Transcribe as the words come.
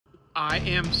I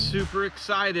am super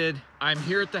excited. I'm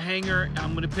here at the hangar.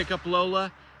 I'm gonna pick up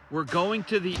Lola. We're going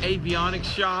to the avionics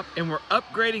shop and we're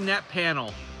upgrading that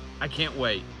panel. I can't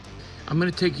wait. I'm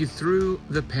gonna take you through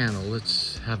the panel.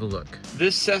 Let's have a look.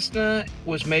 This Cessna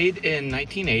was made in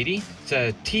 1980. It's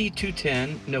a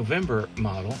T210 November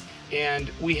model. And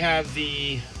we have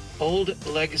the old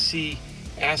legacy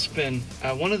Aspen,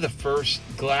 one of the first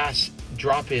glass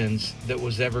drop-ins that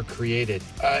was ever created.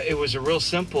 It was a real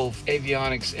simple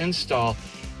avionics install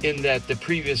in that the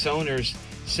previous owners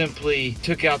simply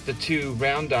took out the two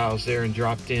round dials there and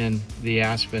dropped in the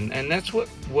Aspen. And that's what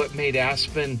made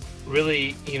Aspen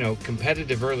really,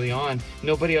 competitive early on.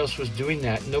 Nobody else was doing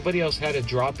that. Nobody else had a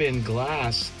drop-in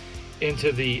glass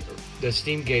into the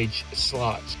steam gauge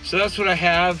slots. So that's what I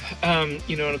have, and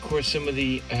of course some of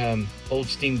the old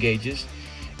steam gauges.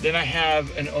 Then I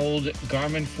have an old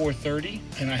Garmin 430,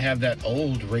 and I have that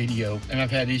old radio, and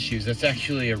I've had issues. That's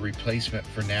actually a replacement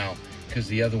for now because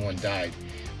the other one died.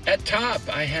 At top,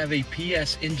 I have a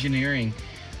PS Engineering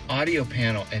audio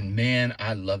panel, and man,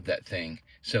 I love that thing.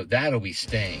 So that'll be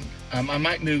staying. I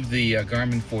might move the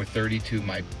Garmin 430 to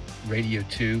my Radio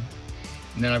 2.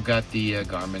 And then I've got the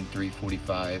Garmin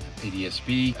 345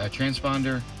 ADS-B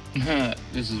transponder.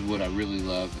 This is what I really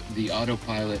love. The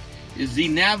autopilot is the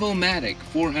Navomatic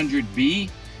 400B,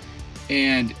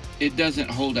 and it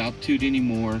doesn't hold altitude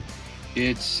anymore.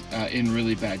 It's in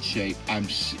really bad shape.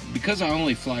 Because I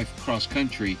only fly cross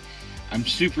country, I'm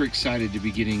super excited to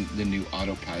be getting the new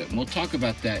autopilot. And we'll talk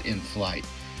about that in flight.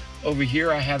 Over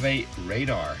here I have a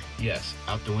radar. Yes,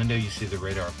 out the window you see the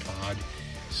radar pod.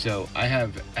 So I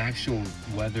have actual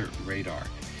weather radar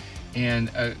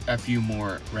and a few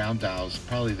more round dials.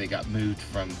 Probably they got moved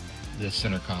from the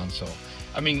center console.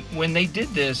 I mean, when they did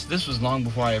this was long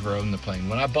before I ever owned the plane.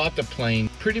 When I bought the plane,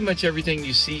 pretty much everything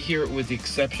you see here, with the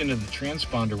exception of the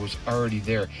transponder, was already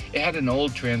there. It had an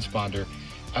old transponder.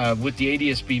 With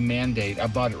the ADS-B mandate, I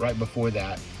bought it right before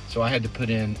that, so I had to put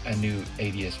in a new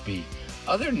ADS-B.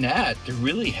 Other than that, there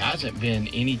really hasn't been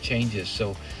any changes,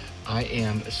 so I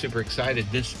am super excited.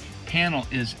 This panel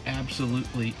is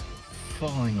absolutely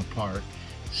falling apart,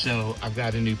 so I've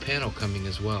got a new panel coming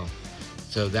as well.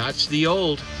 So that's the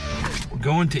old. We're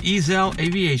going to Ezell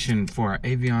Aviation for our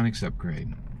avionics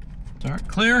upgrade. Start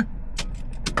clear.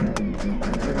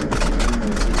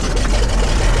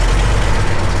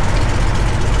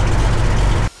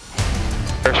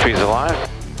 Airspeed's alive.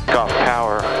 Off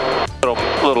power.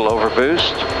 Little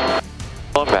overboost.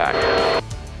 Pulling back.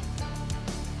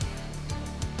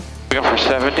 Going for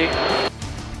 70.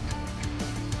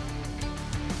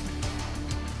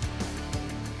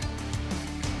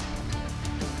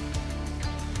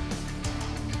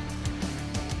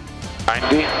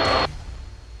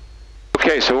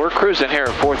 Okay, so we're cruising here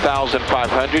at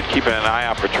 4,500, keeping an eye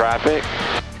out for traffic.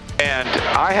 And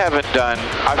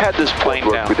I've had this plane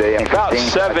now about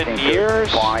 7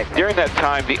 years. During that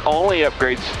time, the only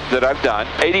upgrades that I've done,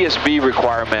 ADS-B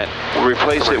requirement,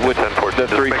 replace it with the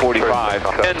 345.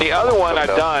 And the other one I've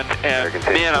done, and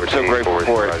man, I'm so grateful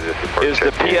for it, is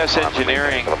the PS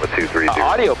Engineering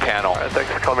audio panel.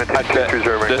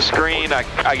 The screen,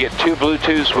 I get two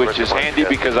Bluetooths, which is handy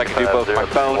because I can do both my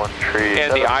phone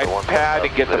and the iPad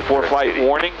and get the for-flight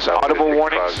warnings, audible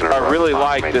warnings. I really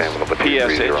like this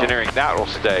PS Engineering. That will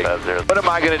stay. What am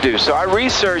I going to do? So I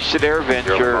researched at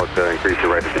AirVenture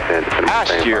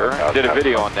last year, did a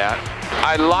video on that.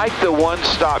 I like the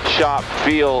one-stop shop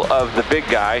feel of the big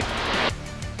guy.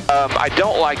 I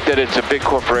don't like that it's a big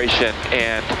corporation,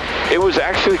 and it was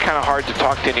actually kind of hard to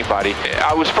talk to anybody.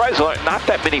 I was surprised not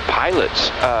that many pilots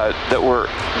that were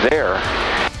there.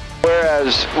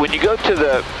 Whereas when you go to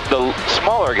the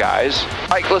smaller guys,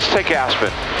 like let's take Aspen.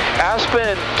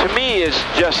 Aspen, to me, is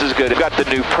just as good. They've got the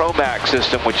new Pro Max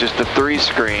system, which is the 3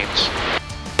 screens.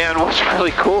 And what's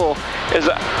really cool is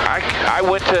I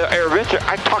went to AirVenture.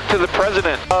 I talked to the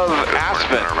president of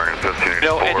Aspen,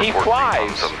 and he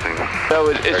flies. So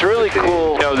it's really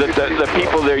cool, that the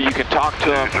people there, you can talk to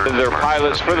them. They're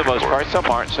pilots for the most part. Some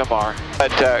aren't, some are.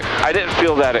 But I didn't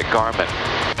feel that at Garmin.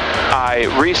 I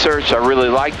researched, I really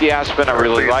liked the Aspen, I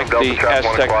really liked the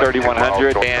S-Tech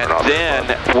 3100, and then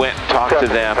went and talked to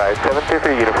them,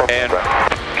 and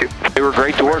they were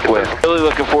great to work with. Really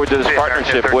looking forward to this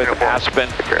partnership with Aspen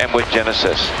and with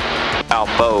Genesis. Now,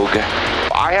 Moog.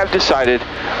 I have decided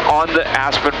on the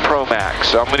Aspen Pro Max,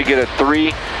 so I'm going to get a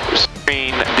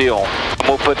 3-screen deal. And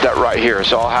we'll put that right here.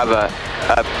 So I'll have a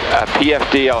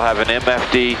PFD, I'll have an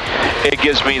MFD. It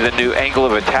gives me the new angle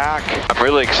of attack. I'm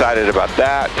really excited about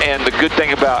that. And the good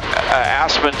thing about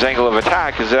Aspen's angle of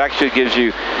attack is it actually gives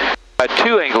you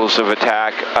two angles of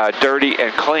attack, dirty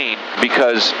and clean,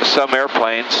 because some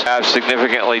airplanes have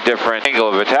significantly different angle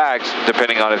of attacks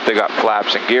depending on if they got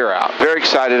flaps and gear out. Very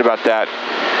excited about that.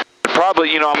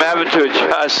 Probably, you know, I'm having to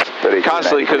adjust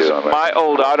constantly because my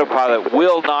old autopilot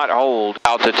will not hold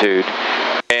altitude.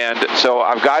 And so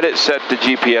I've got it set to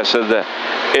GPS, so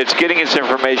it's getting its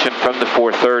information from the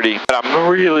 430. But I'm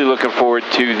really looking forward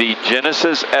to the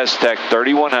Genesis S-Tech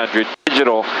 3100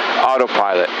 digital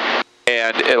autopilot.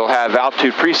 And it'll have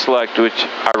altitude pre-select, which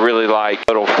I really like.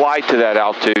 It'll fly to that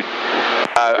altitude.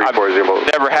 I've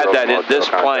never had that in this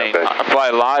plane. I fly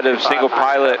a lot of single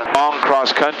pilot, long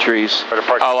cross countries,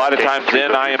 a lot of times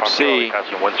in IMC.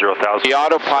 The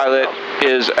autopilot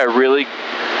is a really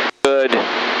good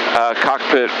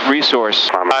cockpit resource.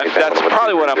 That's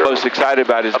probably what I'm most excited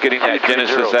about, is getting that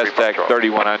Genesis S-Tech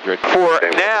 3100. For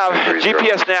nav,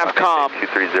 GPS NavCom,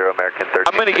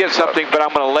 I'm going to get something, but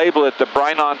I'm going to label it the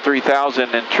Brynon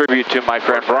 3000 in tribute to my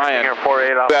friend Brian,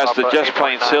 who has the Just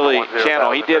Plain Silly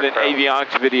channel. He did an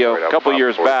avionics video a couple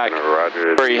years back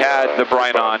where he had the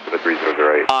Brynon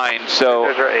 9, so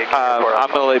I'm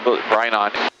going to label it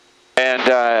Brynon. And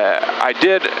I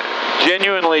did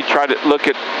genuinely try to look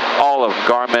at all of them,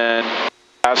 Garmin,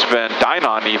 Aspen,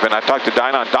 Dynon even. I talked to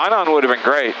Dynon. Dynon would have been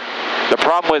great. The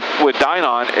problem with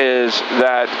Dynon is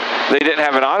that they didn't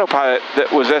have an autopilot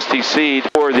that was STC'd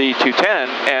for the 210,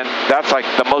 and that's like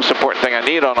the most important thing I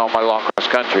need on all my long cross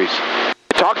countries.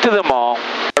 I talked to them all.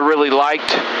 I really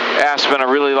liked Aspen.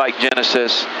 I really liked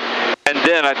Genesis. And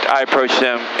then I approached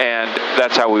them, and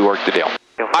that's how we worked the deal.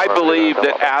 I believe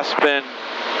that Aspen,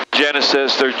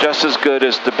 Genesis, they're just as good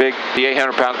as the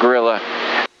 800-pound gorilla.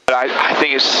 But I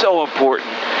think it's so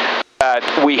important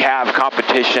that we have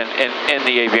competition in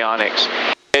the avionics.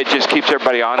 It just keeps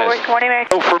everybody honest.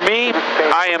 So for me,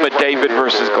 I am a David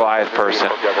versus Goliath person.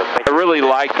 I really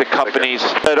like the companies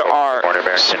that are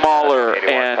smaller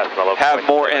and have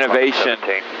more innovation,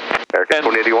 and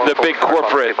the big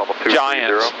corporate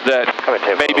giants that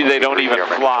maybe they don't even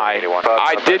fly.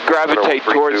 I did gravitate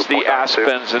towards the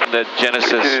Aspens and the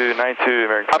Genesis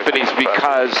companies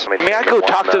because, I mean, I go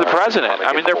talk to the president.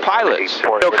 I mean, they're pilots.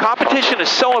 You know, competition is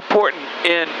so important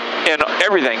in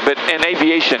everything, but in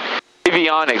aviation,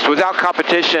 avionics, without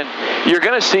competition, you're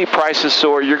going to see prices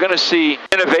soar. You're going to see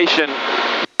innovation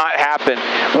not happen.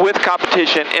 With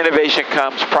competition, innovation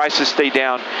comes, prices stay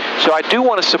down. So I do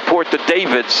want to support the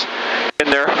Davids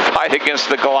in their fight against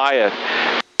the Goliath.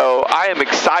 So I am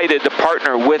excited to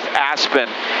partner with Aspen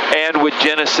and with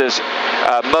Genesis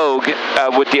Moog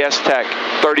with the S-Tech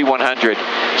 3100.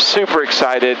 Super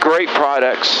excited. Great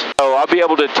products. So I'll be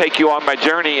able to take you on my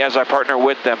journey as I partner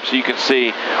with them so you can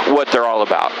see what they're all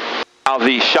about. Now,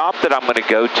 the shop that I'm going to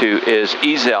go to is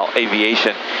Ezell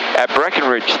Aviation at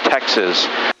Breckenridge, Texas,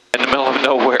 in the middle of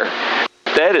nowhere.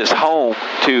 That is home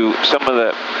to some of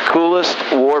the coolest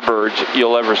warbirds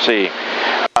you'll ever see.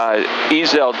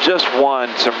 Ezell just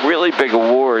won some really big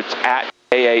awards at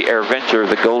AA AirVenture,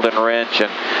 the Golden Wrench,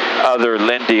 and other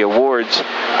Lindy awards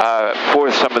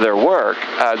for some of their work.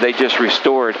 They just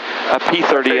restored a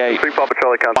P-38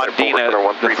 Mondina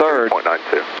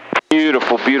III.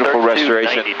 Beautiful, beautiful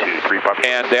restoration.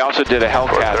 And they also did a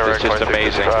Hellcat that's just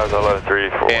amazing.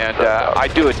 And I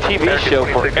do a TV show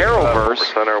for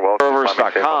Arrowverse,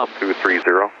 Arrowverse.com,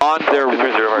 on their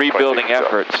rebuilding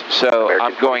efforts. So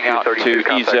I'm going out to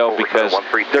Ezell because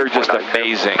they're just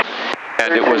amazing.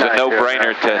 And it was a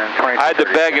no-brainer I had to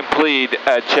beg and plead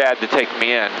Chad to take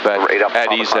me in, but at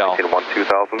Ezell.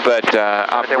 But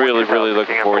I'm really, really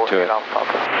looking forward to it.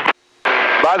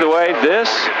 By the way, this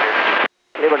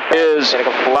is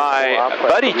my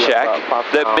buddy check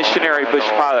that missionary bush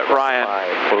pilot Ryan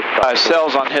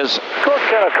sells on his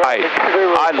kite.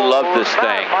 I love this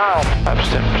thing. Flaps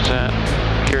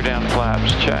 10%, gear down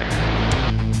flaps, check.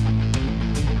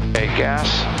 Okay, gas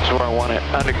is where I want it,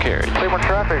 undercarriage.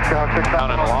 Traffic,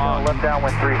 down and long. Left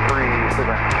downwind 33,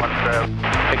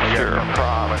 Make sure.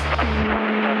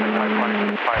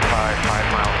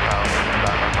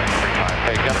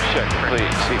 Okay, gun check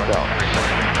complete, seatbelt.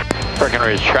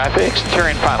 Breckenridge traffic,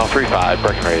 steering final 35,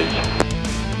 Breckenridge.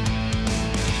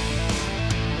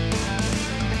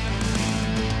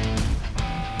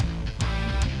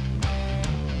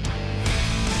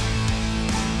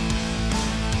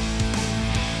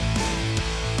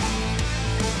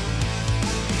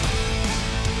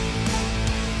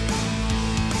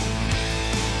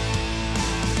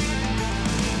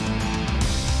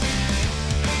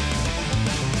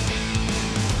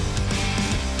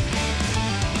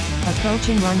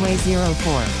 Approaching runway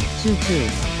 0422.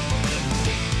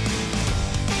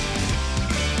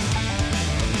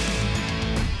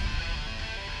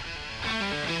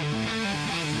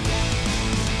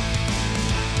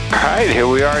 right, here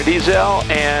we are at Ezell,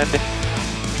 and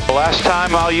the last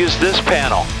time I'll use this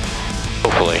panel,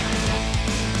 hopefully.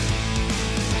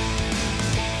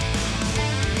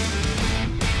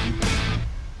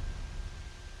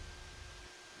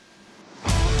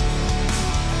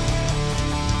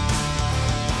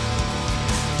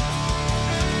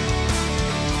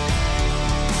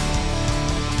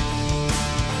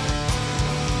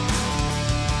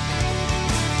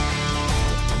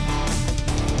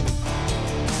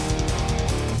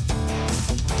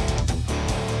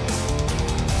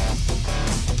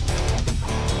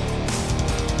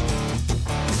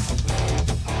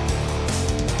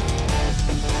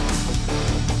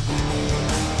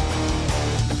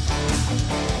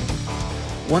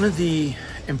 One of the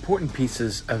important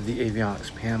pieces of the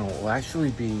avionics panel will actually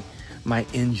be my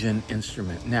engine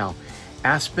instrument. Now,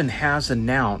 Aspen has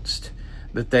announced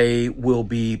that they will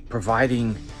be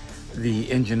providing the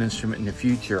engine instrument in the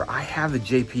future. I have a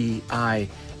JPI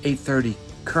 830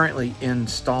 currently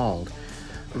installed.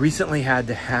 Recently,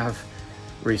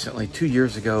 2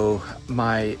 years ago,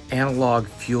 my analog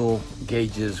fuel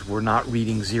gauges were not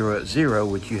reading 0 at 0,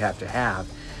 which you have to have.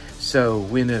 So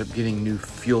we ended up getting new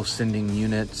fuel sending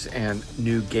units and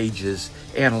new gauges,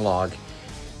 analog,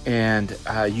 and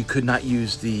you could not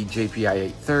use the JPI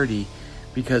 830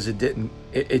 because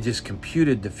it just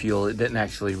computed the fuel. It didn't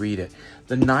actually read it.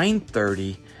 The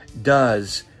 930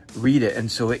 does read it,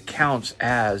 and so it counts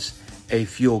as a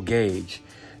fuel gauge.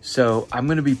 So I'm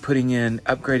going to be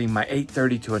upgrading my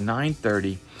 830 to a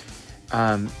 930.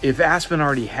 If Aspen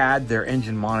already had their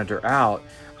engine monitor out,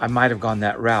 I might have gone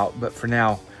that route, but for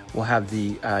now, we'll have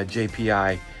the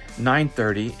JPI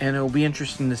 930, and it'll be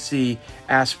interesting to see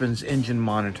Aspen's engine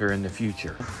monitor in the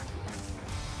future.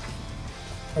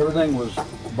 Everything was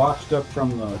boxed up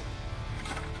from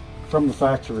the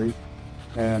factory,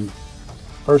 and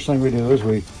first thing we do is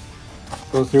we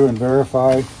go through and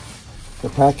verify the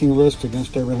packing list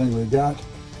against everything we got,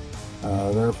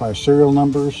 verify serial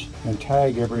numbers, and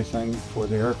tag everything for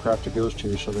the aircraft it goes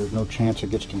to so there's no chance it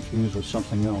gets confused with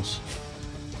something else.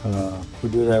 We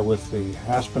do that with the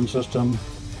Aspen system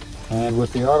and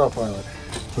with the autopilot.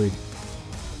 We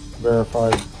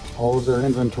verify all of their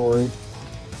inventory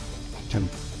to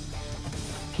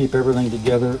keep everything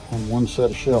together on one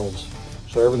set of shelves.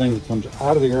 So everything that comes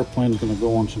out of the airplane is going to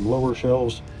go on some lower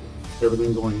shelves.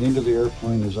 Everything going into the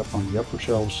airplane is up on the upper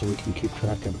shelves so we can keep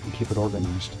track of it and keep it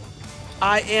organized.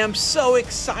 I am so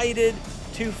excited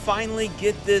to finally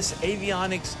get this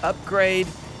avionics upgrade.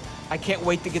 I can't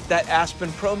wait to get that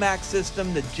Aspen Pro Max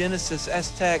system, the Genesis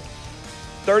S-Tech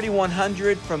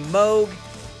 3100 from Moog,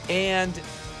 and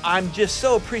I'm just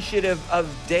so appreciative of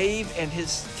Dave and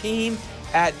his team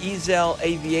at Ezell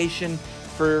Aviation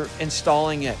for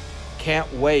installing it. Can't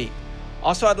wait.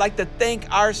 Also, I'd like to thank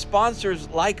our sponsors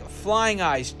like Flying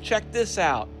Eyes. Check this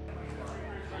out.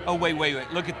 Oh, wait,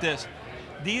 look at this.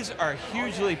 These are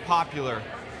hugely popular.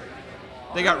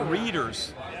 They got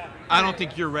readers. I don't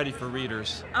think you're ready for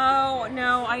readers. Oh,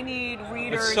 no, I need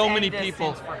readers. But so many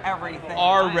people for everything.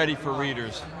 are ready for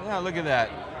readers. Yeah, look at that.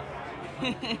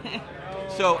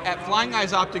 So at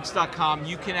flyingeyesoptics.com,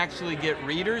 you can actually get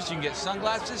readers, you can get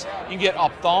sunglasses, you can get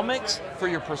ophthalmics for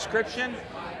your prescription.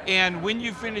 And when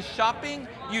you finish shopping,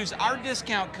 use our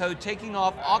discount code, taking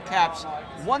off all caps,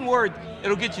 one word,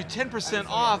 it'll get you 10%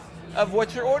 off of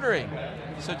what you're ordering.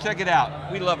 So check it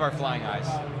out. We love our Flying Eyes.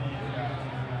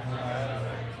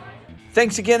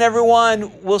 Thanks again,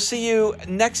 everyone. We'll see you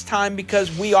next time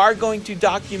because we are going to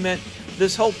document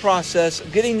this whole process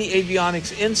of getting the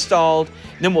avionics installed.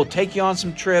 And then we'll take you on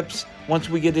some trips once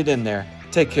we get it in there.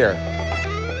 Take care.